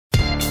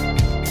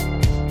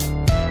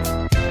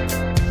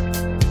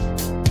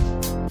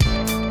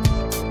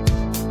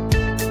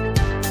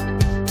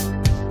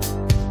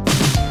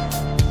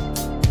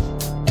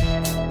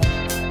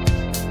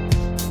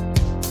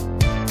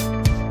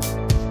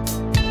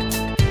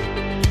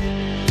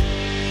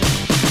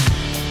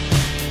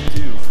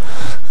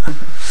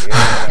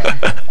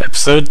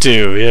so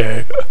too,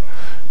 yeah.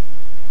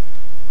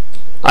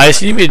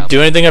 Ice, you need me to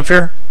do anything up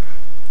here?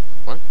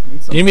 What?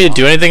 You need me to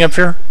do anything up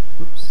here?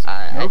 Oops.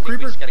 I think we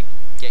just gotta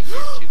get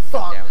your two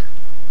Fuck. down.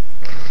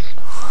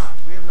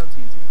 We have no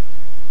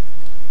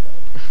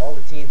TNT. All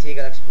the TNT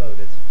got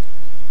exploded.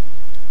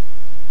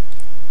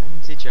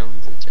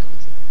 Jonesy.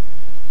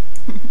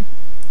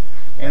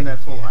 And that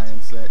full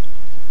iron set.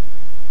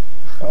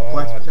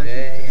 Blast Oh,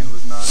 protection damn.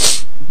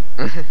 was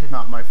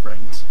not my friend.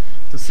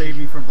 To save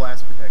me from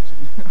blast protection,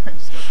 I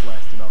just got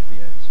blasted off the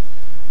edge.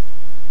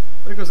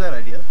 There goes that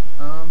idea.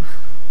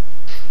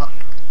 Fuck.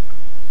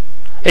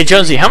 Hey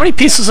Jonesy, how many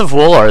pieces of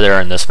wool are there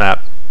in this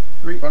map?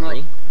 Three.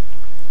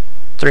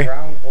 Three?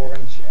 Brown,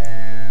 orange,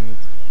 and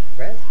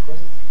red, was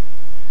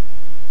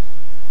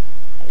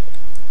it?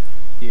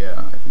 Yeah,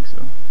 I think so.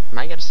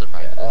 I gotta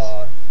survive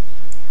this.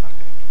 Fuck.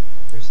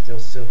 There's still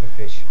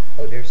silverfish.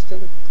 Oh, there's still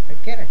a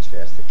cannon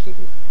chest. I keep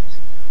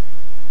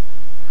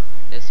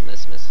Miss.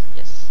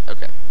 Yes.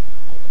 Okay.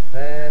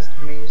 Last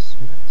miss.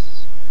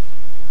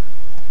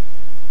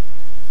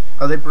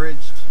 Are they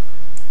bridged?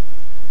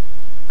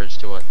 Bridge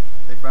to what?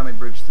 They finally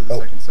bridged to the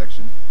second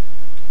section.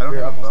 I don't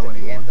We're have a almost bow at the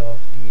anymore. end of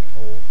the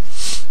whole.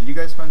 Did you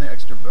guys find the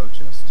extra bow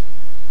chest?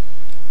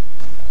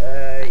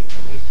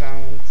 We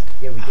found.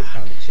 Yeah, we did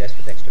find the chest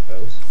with extra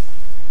bows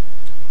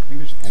I think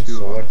there's and two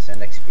swords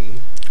and XP.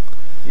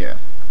 Yeah.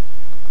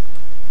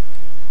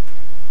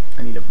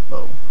 I need a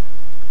bow.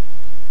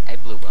 I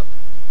blew up.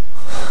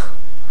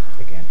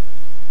 Again,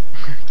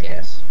 I Yeah.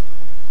 guess.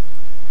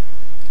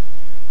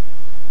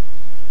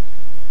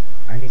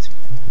 I need some.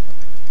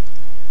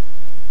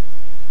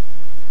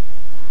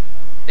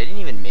 They didn't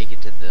even make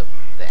it to the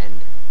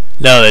end.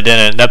 No, they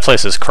didn't. That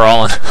place is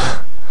crawling.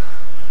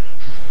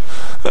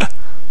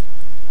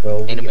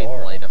 Well, And if we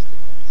are. light up,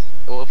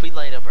 well, if we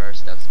light up our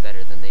stuffs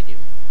better than they do,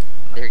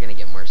 they're gonna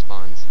get more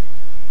spawns.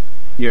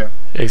 Yeah.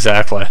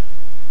 Exactly.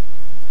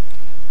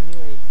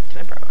 Anyway, can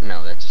I borrow?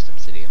 No, that's just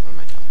obsidian. What am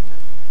I talking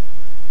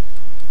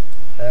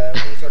about?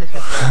 Who's our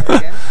top laner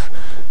again?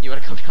 You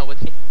wanna come down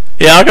with me?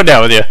 Yeah, I'll go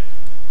down with you.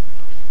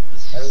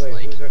 This By is the way,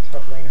 like, who's our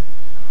top laner?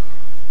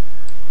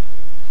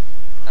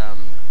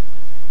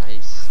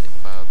 Ice,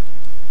 Ickabodxx.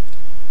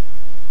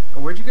 Oh,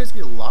 where'd you guys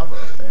get lava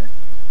up there?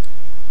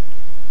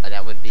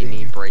 That would be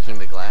me breaking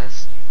the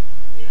glass.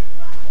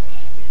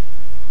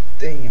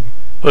 Damn.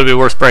 Would it be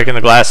worth breaking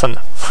the glass on?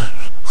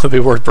 Would it be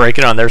worth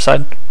breaking on their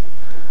side?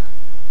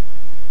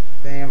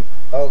 Damn.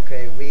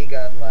 Okay, we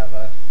got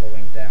lava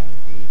flowing down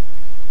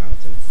the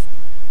mountain.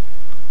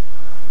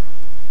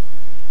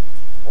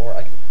 Or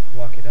I can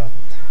block it up.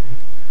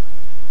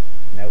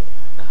 Nope.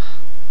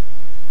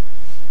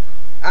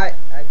 I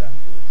done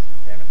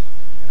lose. Damn it.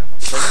 And I'm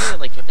We're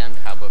gonna like get down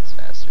cobwebs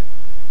faster.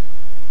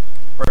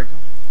 Where'd I go?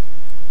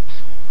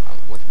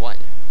 With what?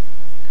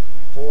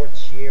 4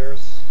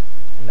 cheers,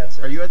 and that's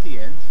it. Are you at the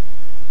end?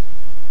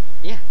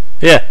 Yeah.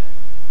 Yeah.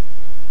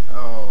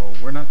 Oh,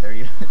 we're not there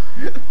yet.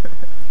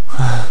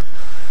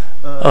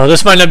 Oh,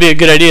 this might not be a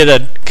good idea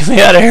then. Get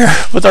me out of here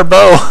with our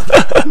bow.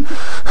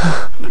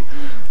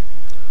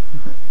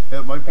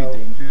 It might be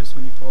dangerous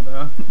when you fall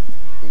down.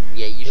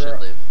 Yeah, you should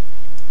live.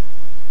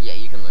 Yeah,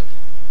 you can live.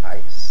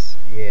 Ice.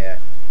 Yeah.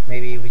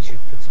 Maybe we should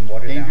put some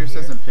water Dangerous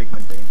down here. isn't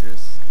pigment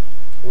dangerous.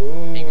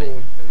 Ooh,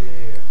 Pigment.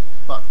 dear.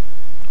 Fuck.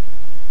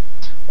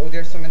 Oh,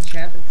 there's some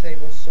enchantment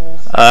table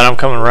souls. And I'm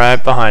coming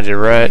right behind you,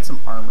 I right? need some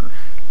armor.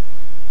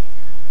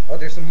 Oh,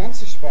 there's a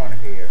monster spawner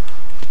here.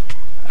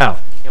 Ow.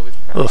 Yeah, we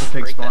probably Oof. should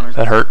Big break spawner.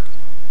 That hurt.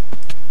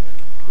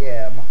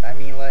 Yeah, I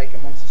mean like a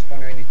monster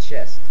spawner in a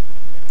chest.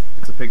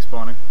 It's a pig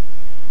spawner.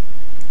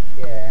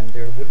 Yeah, and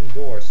there are wooden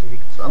doors, so we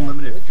can spawn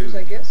unlimited villagers, food.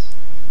 I guess.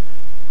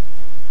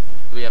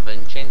 We have an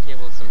enchant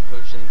table, some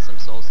potions, some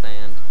soul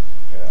sand,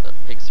 Yeah. the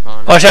pig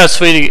spawn. Watch out,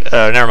 sweetie.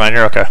 Never mind.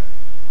 You're okay.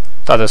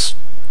 Thought this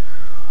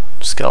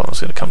skeleton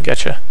was gonna come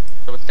get you.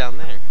 So what's down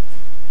there?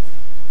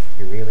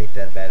 You're really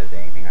that bad at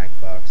aiming,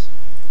 Ickabodxx.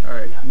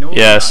 Alright, you know what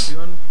Yes. we're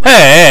not doing?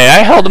 Hey,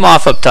 I held him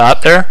off up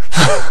top there.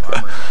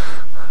 Armor.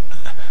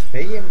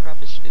 Maybe I'm...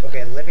 Probably should do that.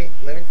 Okay, let me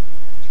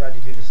try to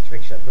do this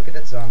trick shot. Look at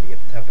that zombie at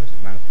the top of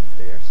the mountain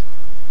stairs.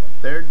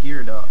 They're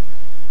geared up.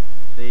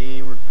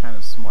 They were kind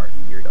of smart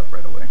and geared up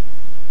right away.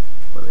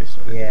 Where they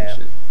started Yeah, doing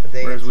shit. but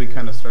they Whereas had we to-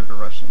 kind of started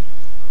rushing.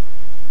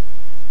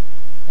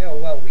 Yeah,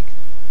 well,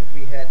 if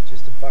we had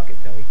just a bucket,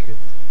 then we could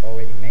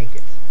already make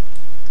it.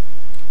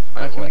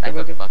 I have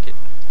a bucket.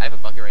 I have a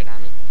bucket right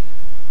on me.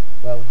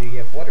 Well, do you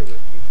have water with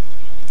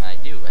you? I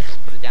do. I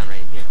just put it down right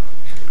in here.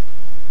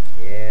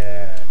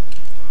 Yeah,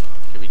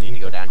 Do we need to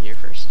go down here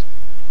first?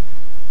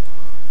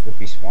 would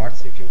be smart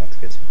if you want to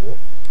get some wool.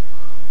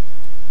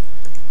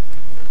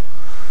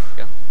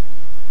 Go.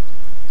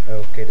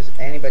 Okay, does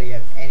anybody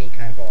have any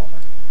kind of armor?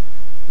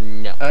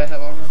 No. I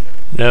have armor,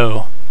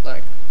 No.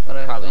 like, but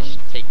I Probably have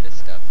should take this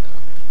stuff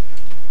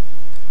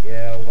though.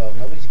 Yeah, well,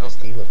 nobody's gonna Oh.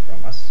 steal it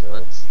from us,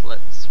 so Let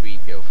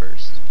Sweet go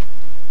first.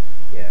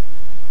 yeah.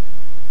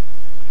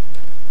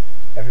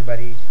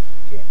 Everybody,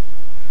 yeah.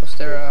 Was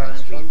there an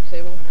enchantment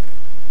table?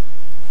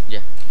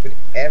 Put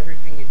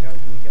everything you don't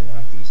need in one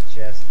of these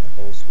chests and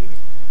bowl sweet.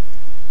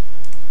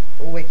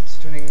 Oh wait, it's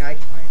turning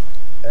nighttime.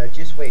 Just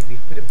just wait. We've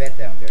put a bed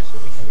down there so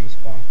we can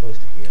respawn close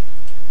to here.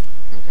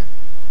 Okay.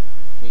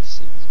 Let me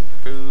see some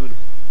food.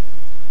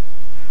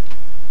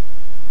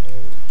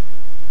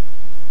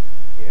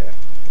 Yeah.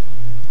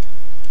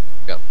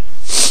 Go.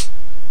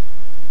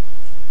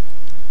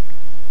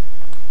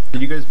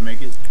 Did you guys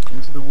make it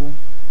into the wool?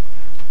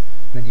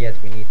 Not yet.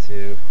 We need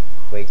to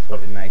wait for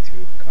the night to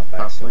come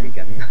back so we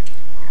Possibly. can.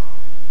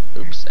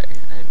 Oops, sorry.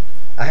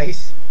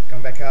 Ice,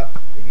 come back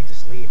up. We need to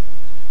sleep.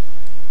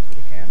 We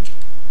can.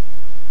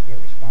 Yeah,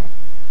 respawn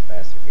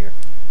faster here.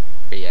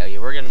 But yeah,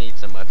 we're gonna need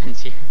some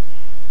weapons here.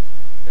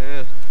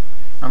 Ugh.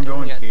 I'm Anyone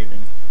going got-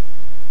 caving.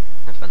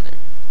 Have fun there.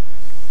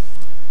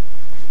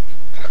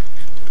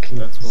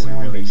 That's what we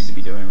really need to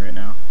be doing right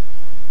now.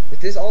 Is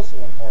this also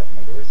on hard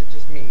mode, or is it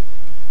just me?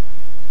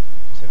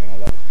 Just having a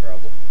lot of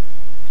trouble.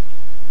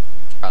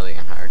 Probably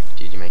on hard.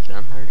 Did you make it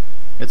on hard?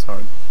 It's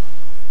hard.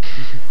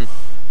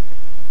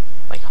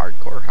 Like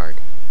hardcore hard.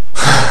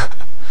 A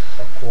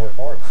core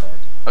hard part.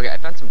 Okay, I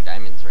found some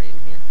diamonds right in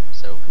here,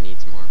 so we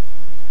need some more.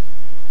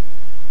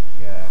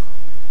 Yeah.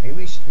 Maybe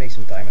we should make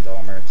some diamond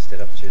armor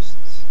instead of just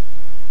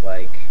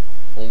like.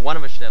 Well, one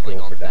of us should have like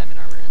Go all for the that. diamond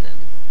armor, and then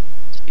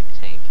just be the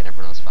tank, and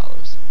everyone else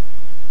follows.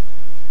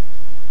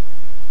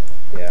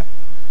 Yeah.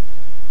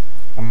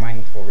 I'm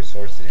mining for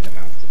resources in the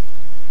mountain.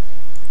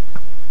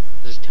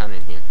 There's a ton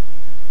in here.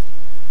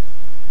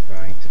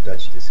 Trying to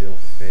dodge the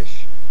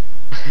silverfish.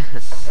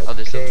 Oh,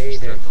 there's Okay,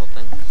 the there- whole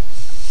thing.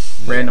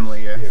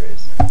 Randomly, yeah. There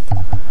is. So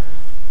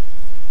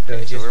Okay,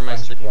 so just where am I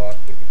punch sleeping? block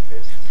with your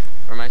fists.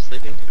 Where am I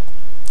sleeping?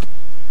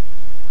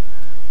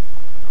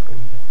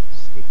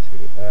 Sleep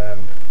through.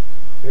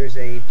 There's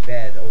a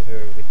bed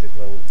over with the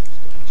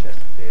glowstone chest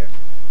there.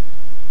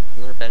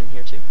 Is there a bed in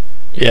here too?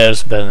 Yeah,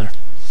 there's a bed in there.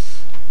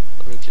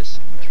 Let me just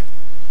make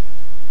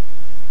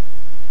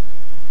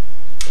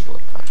a little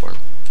platform.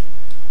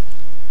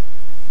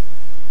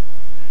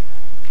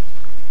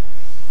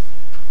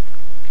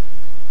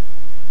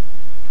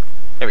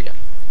 There we go.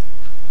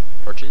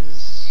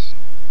 Torches.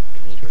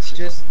 Any It's torches?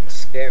 just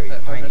scary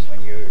mining okay.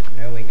 when you're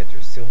knowing that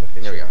there's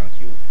silverfish There we go. around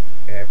you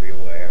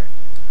everywhere.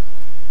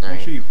 Make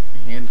Alright. sure you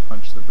hand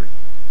punch the brick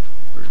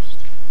first.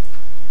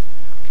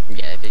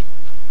 Yeah, if it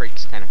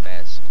breaks kind of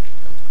fast,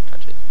 don't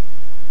touch it.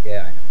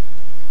 Yeah, I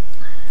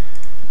know.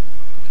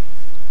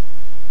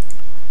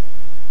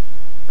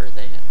 Where are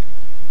they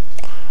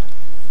at?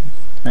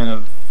 Kind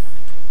of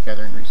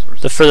gathering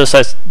resources. The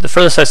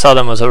furthest I saw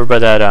them was over by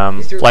that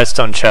Is there-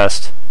 lightstone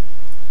chest.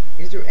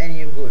 Is there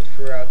any wood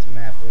throughout the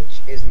map which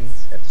isn't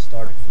at the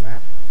start of the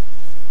map?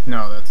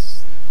 No,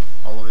 that's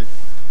all of it.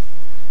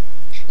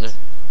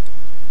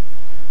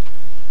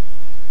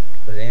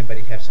 Does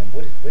anybody have some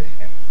wood with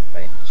him by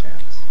any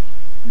chance?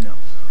 No.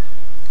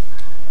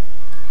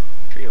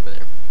 Tree over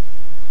there.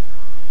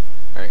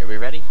 Alright, are we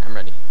ready? I'm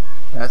ready.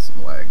 That's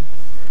some lag.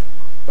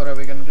 What are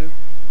we gonna do?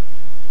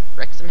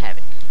 Wreck some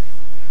havoc.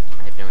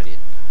 I have no idea.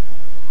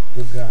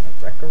 We're gonna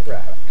wreck a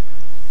rabbit.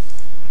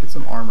 Get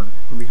some armor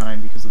from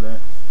behind because of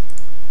that.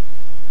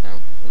 No.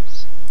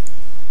 Oops.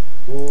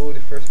 Ooh, the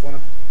first one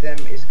of them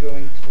is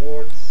going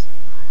towards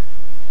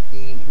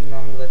the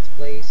non-lit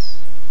place.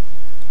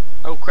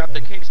 Oh crap,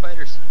 they're cave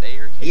spiders. They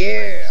are cave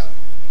Yeah! spiders.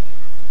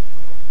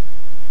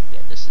 Yeah,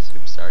 this is.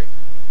 Oops, sorry.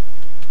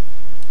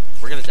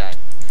 We're gonna die.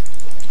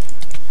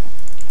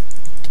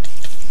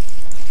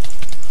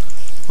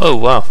 Oh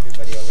wow.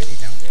 Everybody already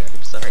down there.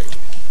 Oops, sorry.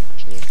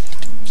 Watching you.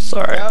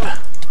 Sorry. No.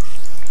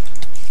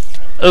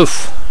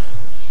 Oof.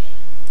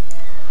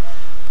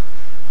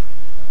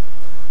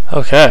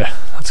 Okay,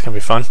 that's gonna be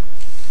fun.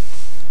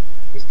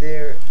 Is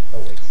there... Oh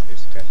wait,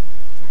 there's a crafting table,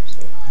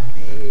 so...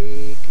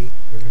 Make a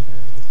furnace.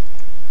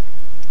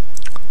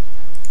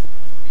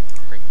 We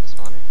break the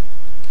spawner.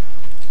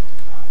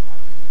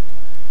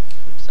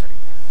 Oops, sorry.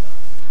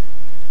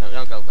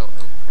 No, go. Oh.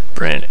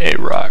 Bring a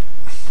rock.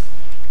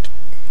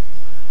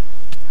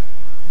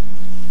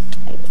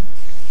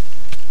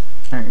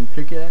 Iron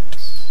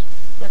pickaxe.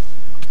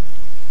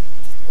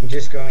 I'm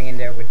just going in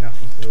there with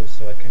nothing to lose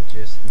so I can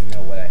just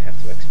know what I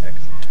have to expect.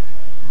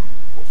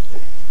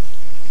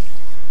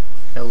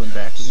 Hell and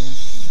back again.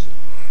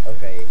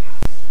 Okay,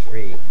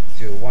 3,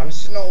 2, 1,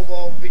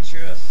 snowball,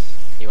 bitches!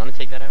 You want to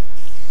take that out?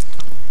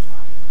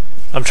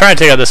 I'm trying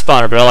to take out this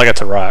spawner, but all I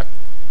got's a rock.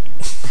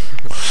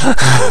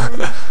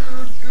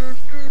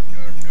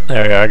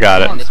 There we go, I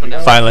got And it. this one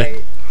down. Finally.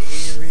 Okay,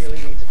 we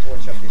really need to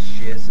torch up this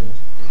shizzle.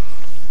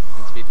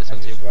 Let's beat this I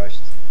one too. just rushed.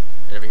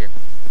 Right over here.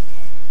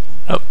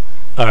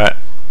 Alright.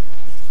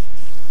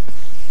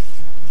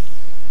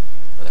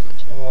 Oh, that much.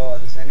 Oh,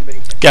 does anybody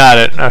have... Got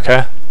it,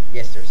 okay.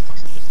 Yes, there's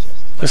sticks in this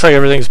chest. Looks like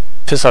everything's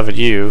pissed off at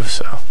you,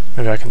 so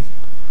maybe I can...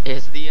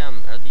 Is the are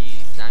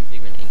the zombie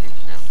pigmen angry?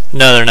 No.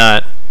 No, they're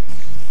not.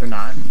 They're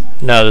not.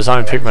 No, the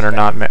zombie Oh, pigmen are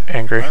not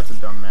angry. That's a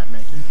dumb map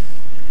maker.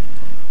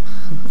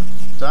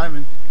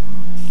 Diamond.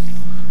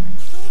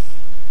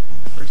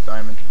 First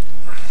diamond.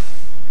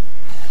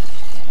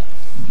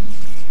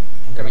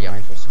 I'm There we gonna go.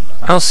 mine for some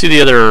I don't see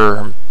the other...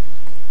 I'm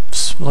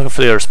looking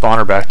for the other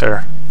spawner back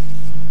there.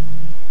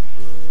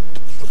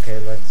 Okay,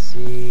 let's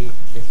see.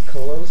 The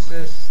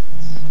closest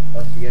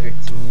of the other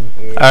team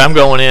is. Alright, I'm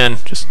going in.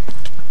 Just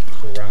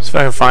around see if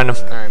I can find the,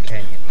 him. Alright.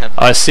 canyon. Have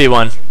Oh, I see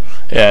one.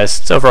 Yeah,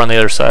 it's over on the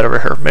other side over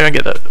here. Maybe I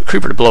can get the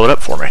creeper to blow it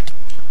up for me.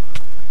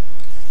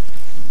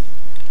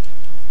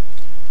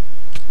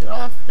 Get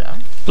off, guy.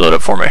 Blow it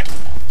up for me.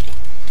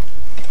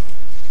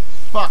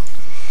 Fuck.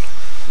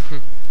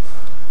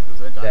 Does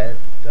that die? That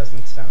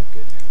doesn't sound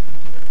good.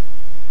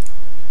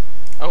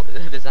 Oh, the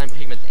design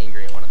pigment's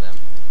angry at one of them.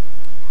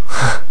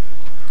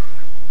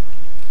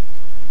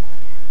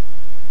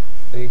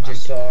 So you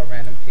just saw a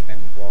random pigman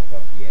walk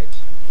off the edge.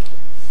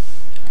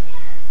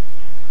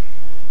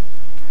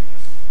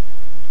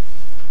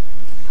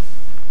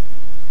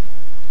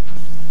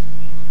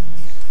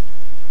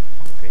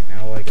 Okay,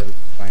 now I gotta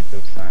find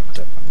those diamonds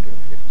up under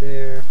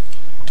there.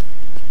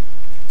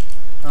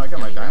 Oh, I got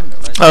my diamond.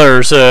 Though. Oh,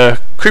 there's a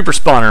creeper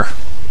spawner.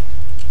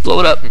 Blow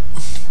it up.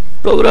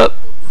 Blow it up.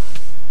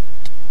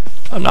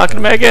 I'm not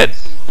gonna make it.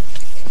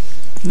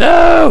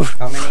 No!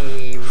 How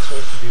many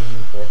resources do you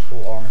need for a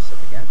full armor set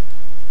again?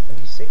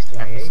 26,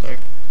 28? Stack.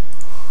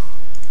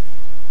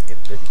 Yep,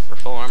 30. For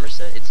full armor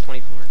set, it's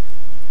 24.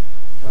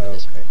 Look at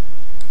this. Okay.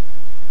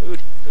 Food,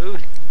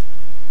 food.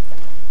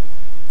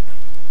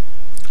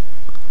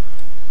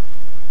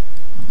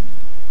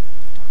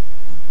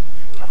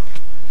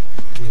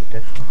 Dude,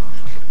 that's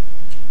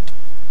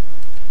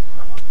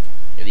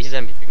Yeah, these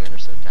enemy pigmen are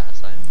so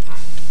docile.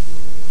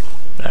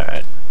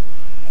 Alright.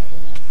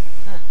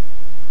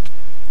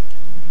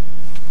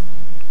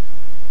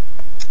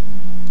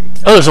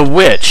 Oh, there's a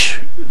witch.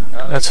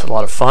 That's a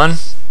lot of fun.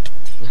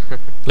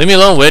 Leave me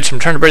alone, witch. I'm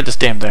trying to break this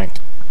damn thing.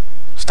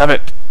 Stop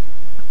it.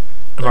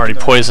 I'm already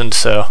poisoned,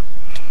 so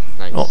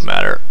Nice. it won't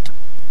matter.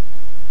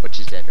 Witch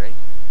is dead, right?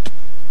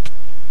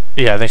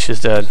 Yeah, I think she's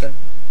dead.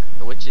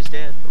 The witch is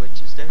dead. The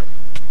witch is dead.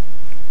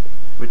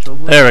 Which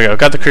old one? There we go.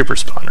 Got the creeper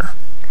spawner.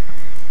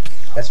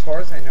 As far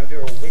as I know, there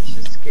are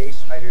witches, cave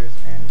spiders,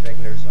 and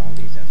regular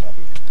zombies and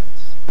zombie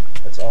pigments.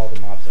 That's all the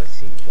mobs I've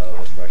seen while I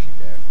was rushing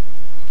there.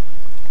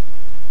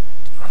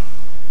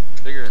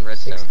 Bigger in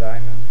 6 redstone.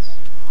 diamonds,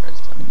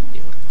 Redstone.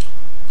 Deal.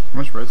 How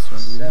much redstone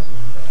do we 7 need?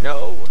 diamonds.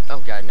 No.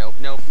 Oh god, nope,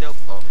 nope, nope.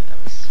 Oh, that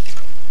was.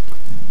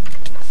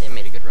 They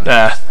made a good run.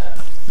 Ah,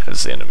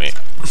 that's the end of me.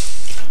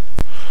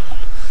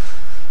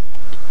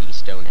 The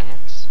stone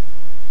axe.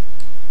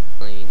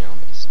 Well, you know,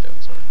 make a stone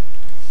sword.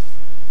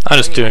 I'm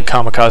just doing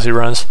kamikaze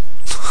runs.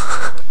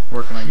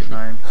 Where can I get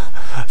 9?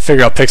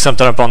 Figure I'll pick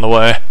something up on the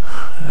way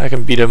I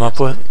can beat him up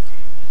with.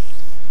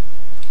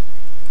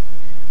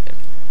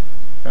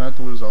 Try not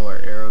to lose all our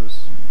arrows.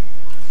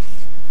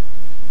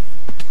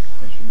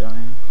 As you're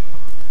dying.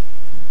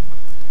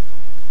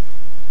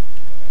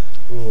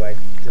 Ooh, I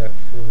dug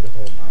through the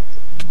whole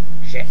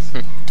mountain. Shit.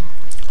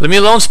 Leave me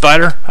alone,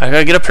 spider. I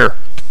gotta get up here.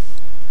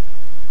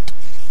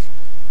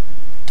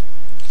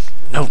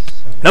 No. So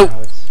Nope. now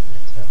it's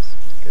my task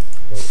to get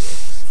lower.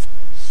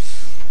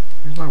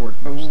 Here's my word.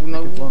 Oh,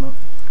 no. Blown up.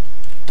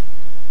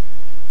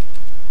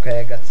 Okay,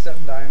 I got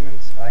 7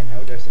 diamonds. I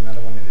know there's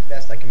another one in the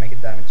chest. I can make a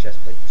diamond chest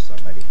plate for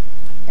somebody.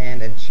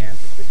 And enchant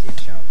it with the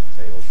enchantment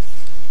table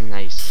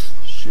Nice.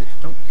 Shit,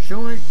 don't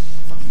kill me.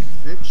 Fucking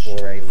bitch.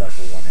 for a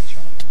level 1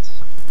 enchantment.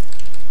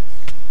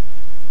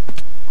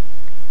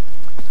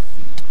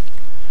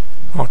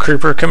 Come on,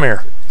 creeper, come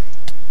here.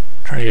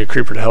 Trying to get a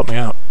creeper to help me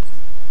out.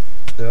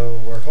 So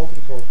we're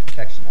hoping for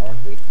protection,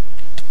 aren't we?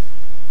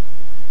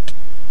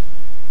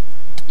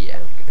 Yeah.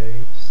 Okay,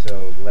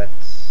 so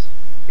let's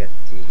get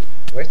the...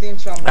 Where's the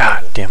enchantment Ah,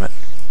 table? damn it.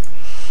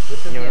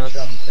 What's in the Anyone else?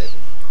 enchantment table?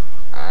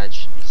 It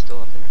should be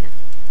still up in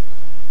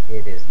here.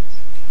 It isn't.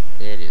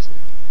 It isn't.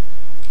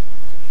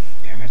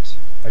 Damn it.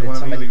 Or Do you did want me to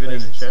somebody leave it in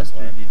place the chest or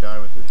somewhere? did you die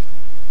with it?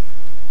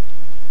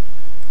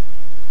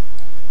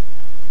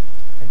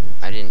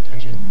 I didn't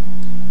touch it.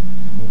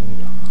 Me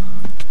neither.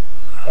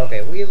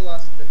 Okay, we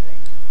lost the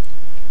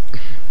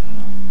thing.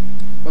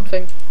 What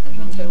thing?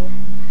 Enchantment table?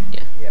 Yeah.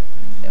 Yep.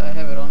 Yeah, I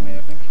have it on me,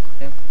 I think.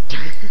 Yeah.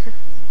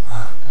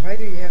 Why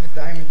do you have a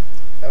diamond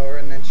or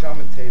an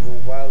enchantment table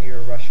while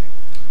you're rushing?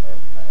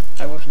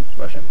 Or, I wasn't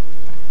rushing.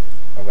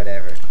 or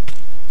whatever.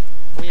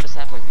 We have a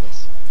sapling in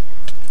this.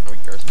 Or we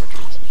grow some more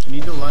trees. You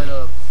need to light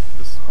up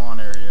the spawn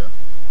area.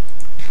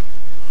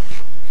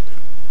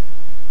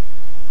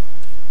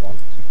 Want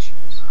to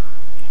choose.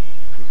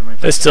 You can make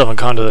They still haven't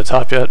gone to the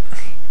top yet.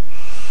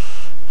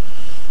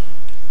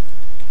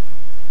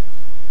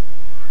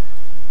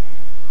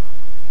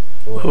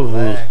 Or Ooh,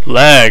 black.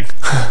 lag.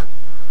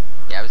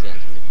 Yeah, I was getting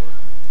some before.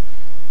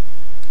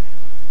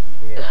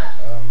 Yeah,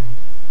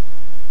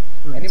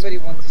 anybody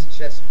want this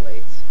chest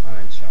plate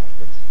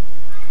unenchanted?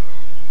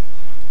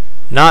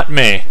 Not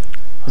me.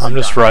 Is I'm it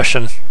just diamond?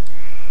 rushing.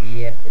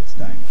 Yep, it's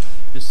diamond.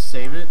 Just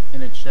save it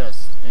in a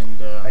chest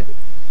and I did.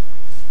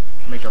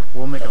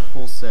 we'll make a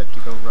full set to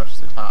go rush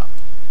the top.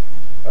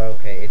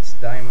 Okay, it's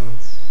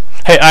diamonds.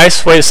 Hey,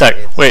 Ice, wait a sec.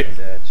 It's Wait. in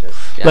the chest.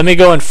 Yeah. Let me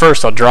go in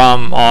first. I'll draw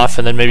them off,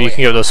 and then maybe Oh, you wait,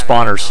 can get those I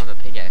don't have spawners. a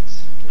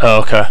pickaxe. Oh,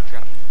 okay.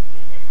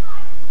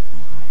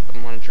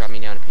 Someone want to drop me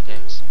down a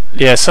pickaxe?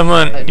 Yeah,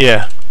 someone.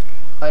 Yeah.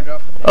 I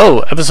dropped it. Oh,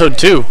 episode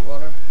 2.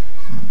 Water.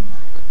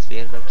 That's the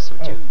end of episode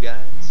Oh. 2, guys.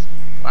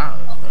 Wow,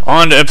 that's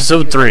On to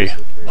episode 3.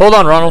 Hold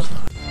on, Ronald.